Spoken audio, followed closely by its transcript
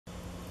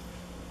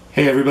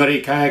Hey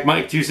everybody, Kayak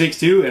Mike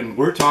 262, and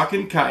we're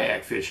talking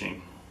kayak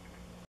fishing.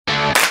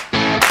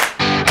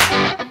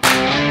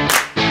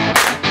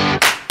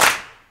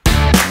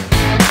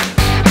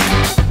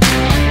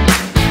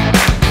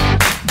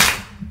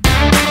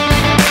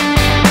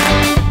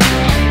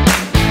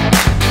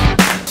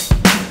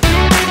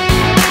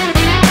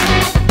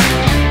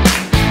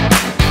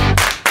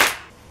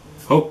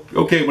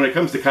 Okay, when it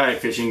comes to kayak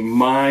fishing,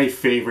 my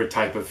favorite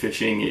type of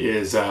fishing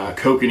is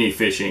kokanee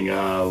fishing,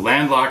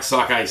 landlocked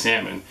sockeye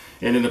salmon.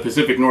 And in the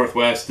Pacific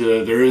Northwest,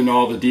 they're in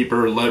all the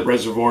deeper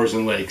reservoirs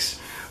and lakes,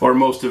 or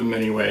most of them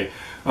anyway.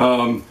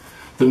 The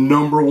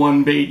number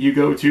one bait you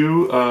go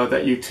to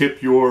that you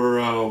tip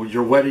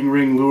your wedding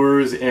ring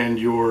lures and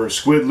your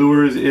squid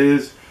lures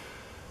is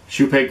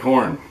Shoepeg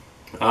corn.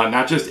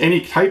 Not just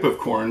any type of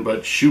corn,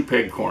 but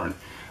Shoepeg corn.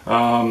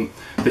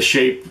 The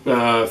shape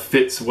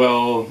fits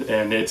well,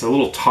 and it's a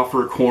little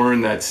tougher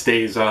corn that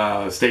stays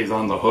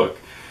on the hook.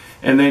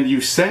 And then you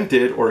scent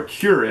it or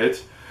cure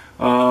it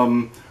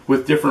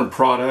with different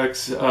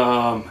products.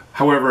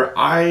 However,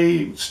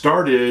 I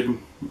started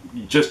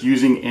just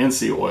using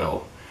ansi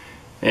oil,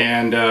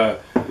 and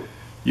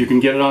you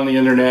can get it on the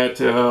internet,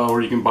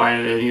 or you can buy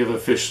it at any of the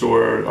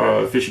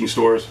fishing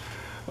stores.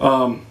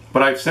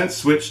 But I've since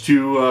switched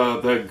to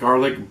the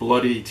Garlic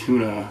Bloody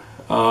Tuna.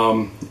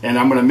 And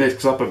I'm going to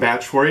mix up a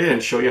batch for you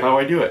and show you how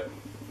I do it.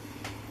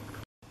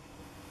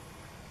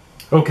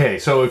 Okay,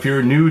 so if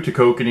you're new to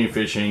kokanee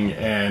fishing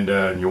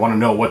and you want to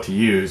know what to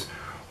use,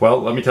 well,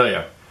 let me tell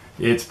you,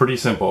 it's pretty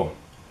simple.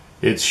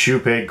 It's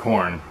Shoepeg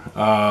corn.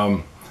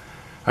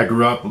 I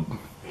grew up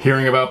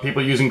hearing about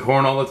people using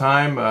corn all the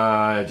time.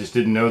 I just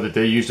didn't know that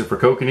they used it for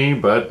kokanee,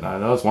 but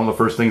that was one of the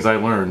first things I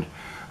learned.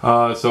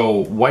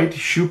 So white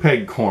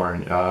Shoepeg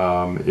corn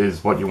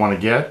is what you want to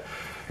get.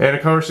 And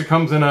of course it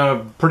comes in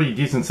a pretty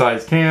decent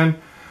sized can.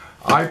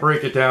 I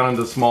break it down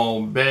into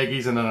small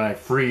baggies and then I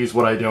freeze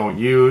what I don't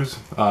use,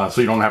 so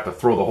you don't have to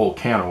throw the whole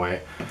can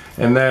away.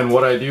 And then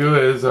what I do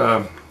is,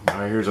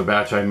 here's a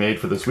batch I made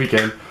for this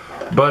weekend,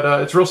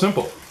 but it's real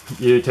simple.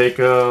 You take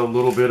a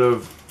little bit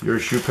of your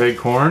Shoepeg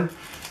corn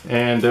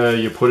and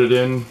you put it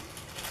in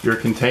your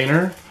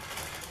container,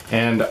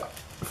 and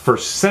for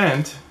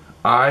scent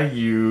I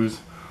use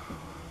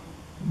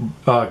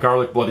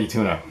Garlic Bloody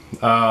Tuna.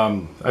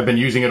 I've been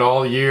using it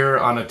all year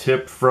on a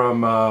tip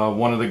from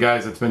one of the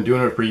guys that's been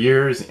doing it for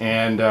years,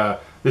 and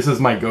this is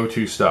my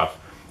go-to stuff.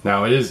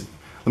 Now it is,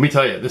 let me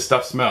tell you, this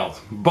stuff smells,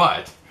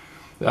 but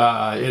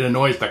it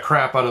annoys the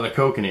crap out of the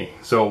kokanee.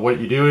 So what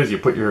you do is you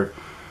put your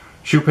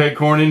Shoepeg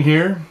corn in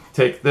here,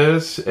 take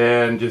this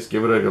and just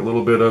give it a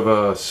little bit of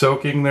a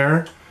soaking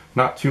there,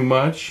 not too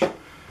much,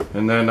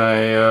 and then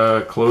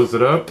I close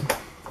it up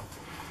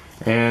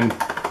and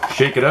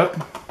shake it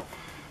up.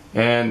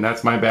 And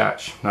that's my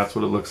batch. That's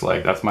what it looks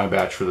like. That's my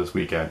batch for this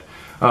weekend.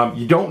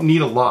 You don't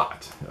need a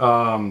lot.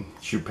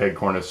 Shoepeg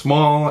corn is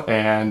small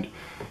and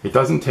it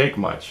doesn't take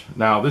much.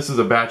 Now this is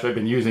a batch I've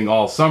been using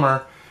all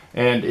summer,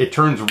 and it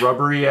turns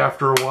rubbery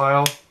after a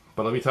while,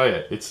 but let me tell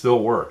you, it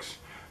still works.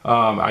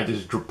 I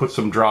just put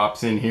some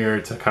drops in here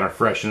to kind of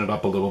freshen it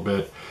up a little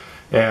bit,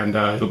 and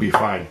it'll be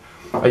fine.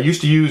 I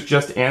used to use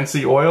just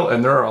ansi oil,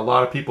 and there are a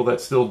lot of people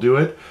that still do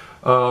it.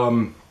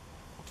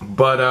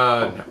 But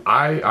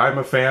I'm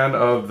a fan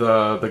of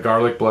the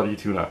Garlic Bloody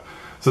Tuna.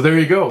 So there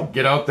you go.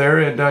 Get out there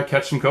and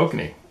catch some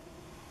kokanee.